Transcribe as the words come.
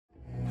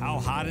How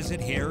hot is it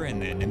here in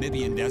the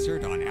Namibian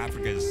desert on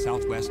Africa's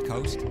southwest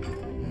coast?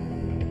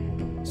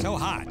 So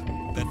hot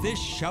that this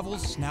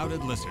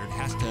shovel-snouted lizard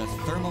has to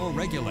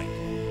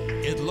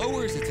thermoregulate. It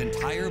lowers its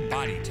entire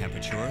body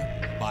temperature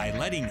by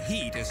letting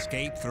heat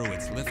escape through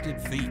its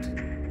lifted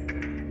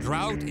feet.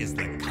 Drought is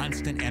the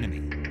constant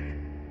enemy.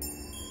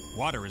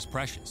 Water is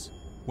precious.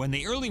 When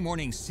the early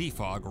morning sea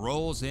fog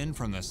rolls in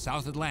from the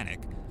South Atlantic,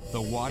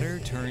 the water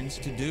turns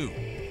to dew.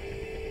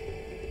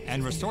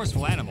 And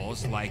resourceful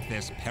animals like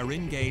this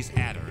Peringuey's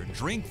adder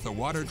drink the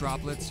water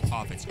droplets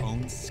off its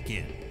own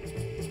skin.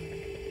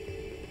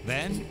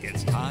 Then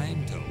it's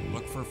time to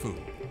look for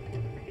food.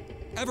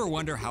 Ever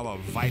wonder how a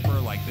viper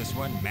like this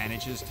one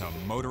manages to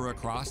motor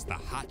across the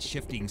hot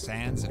shifting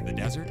sands of the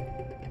desert?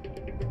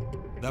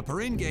 The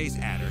Peringuey's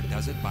adder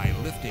does it by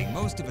lifting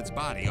most of its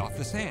body off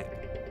the sand.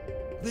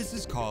 This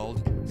is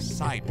called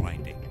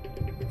sidewinding.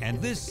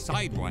 And this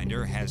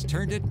sidewinder has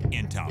turned it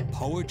into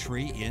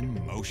poetry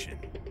in motion.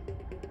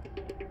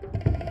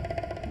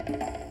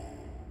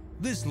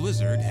 This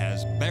lizard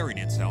has buried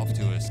itself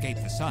to escape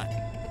the sun.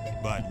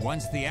 But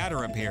once the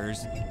adder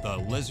appears,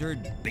 the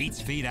lizard beats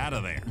feet out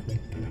of there.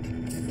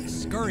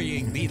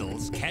 Scurrying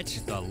beetles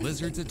catch the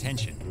lizard's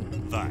attention.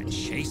 The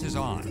chase is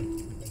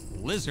on.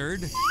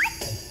 Lizard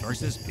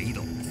versus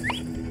beetle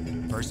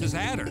versus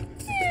adder,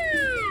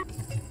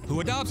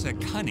 who adopts a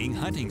cunning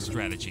hunting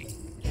strategy.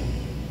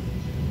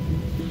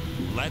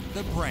 Let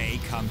the prey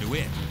come to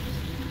it.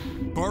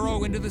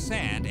 Burrow into the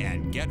sand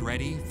and get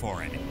ready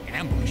for an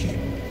ambush.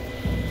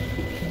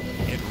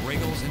 It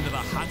wriggles into the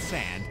hot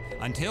sand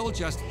until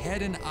just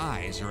head and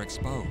eyes are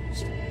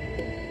exposed.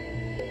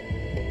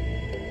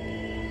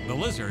 The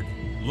lizard,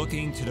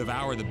 looking to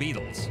devour the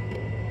beetles,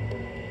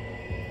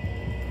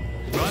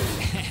 but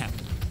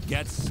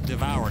gets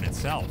devoured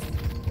itself.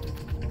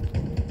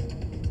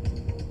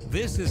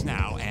 This is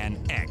now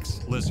an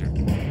ex-lizard.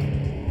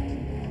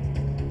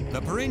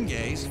 The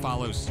Peringuey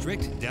follows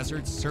strict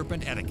desert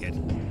serpent etiquette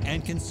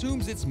and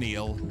consumes its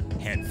meal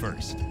head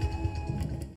first.